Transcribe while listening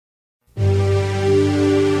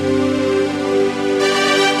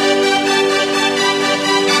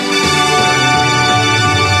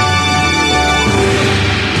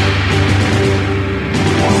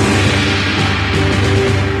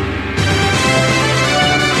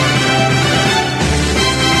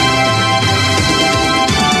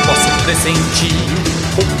sentir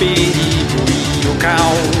o perigo e o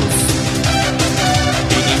caos.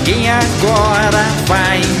 E ninguém agora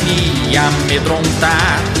vai me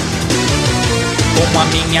amedrontar. Como a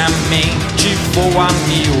minha mente voa a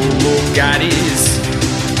 1000 lugares,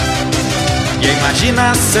 e a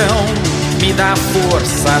imaginação me dá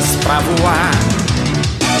forças pra voar.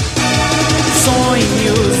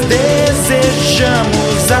 Sonhos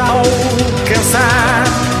desejamos alcançar,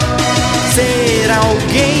 ser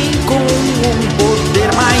alguém com um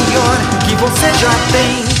poder maior que você já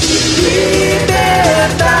tem.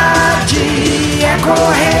 Liberdade é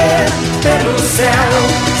correr pelo céu,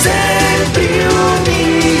 sempre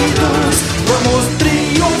unidos vamos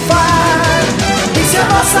triunfar. E se a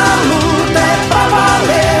nossa luta é pra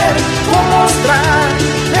valer, vou mostrar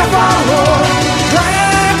meu valor.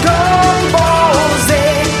 Dragon Ball Z,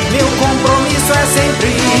 meu compromisso é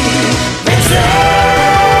sempre vencer.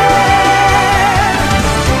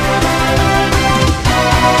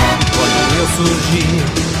 Quando eu surgir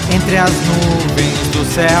entre as nuvens do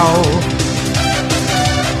céu,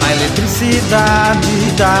 a eletricidade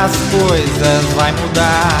das coisas vai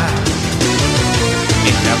mudar.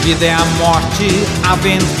 Entre a vida e a morte,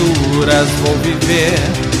 aventuras vou viver.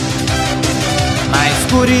 Na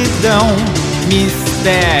escuridão,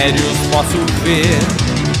 mistérios posso ver.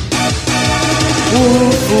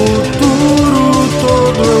 O futuro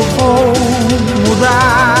todo eu vou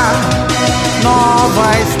mudar. Nova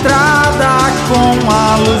estrada com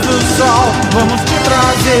a luz do sol, vamos te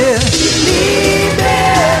trazer.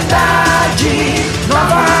 Liberdade,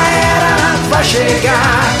 nova era vai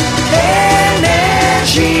chegar.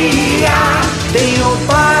 Energia tenho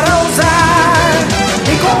para usar,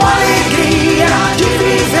 e com alegria de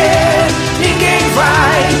viver, ninguém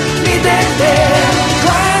vai me deter.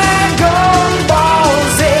 Dragon Ball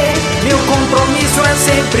Z, meu compromisso é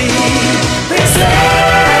sempre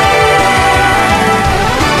vencer.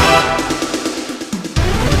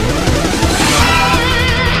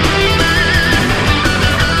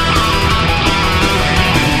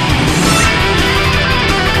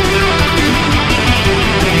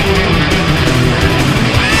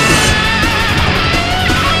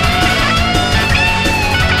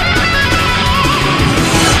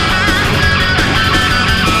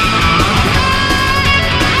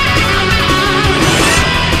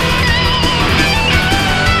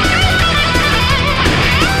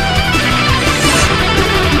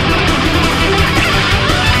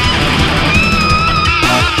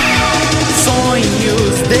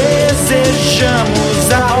 Desejamos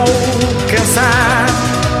alcançar,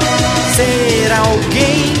 ser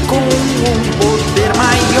alguém com um poder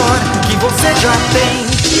maior que você já tem.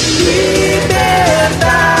 Liberdade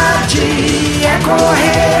é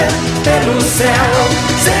correr pelo céu,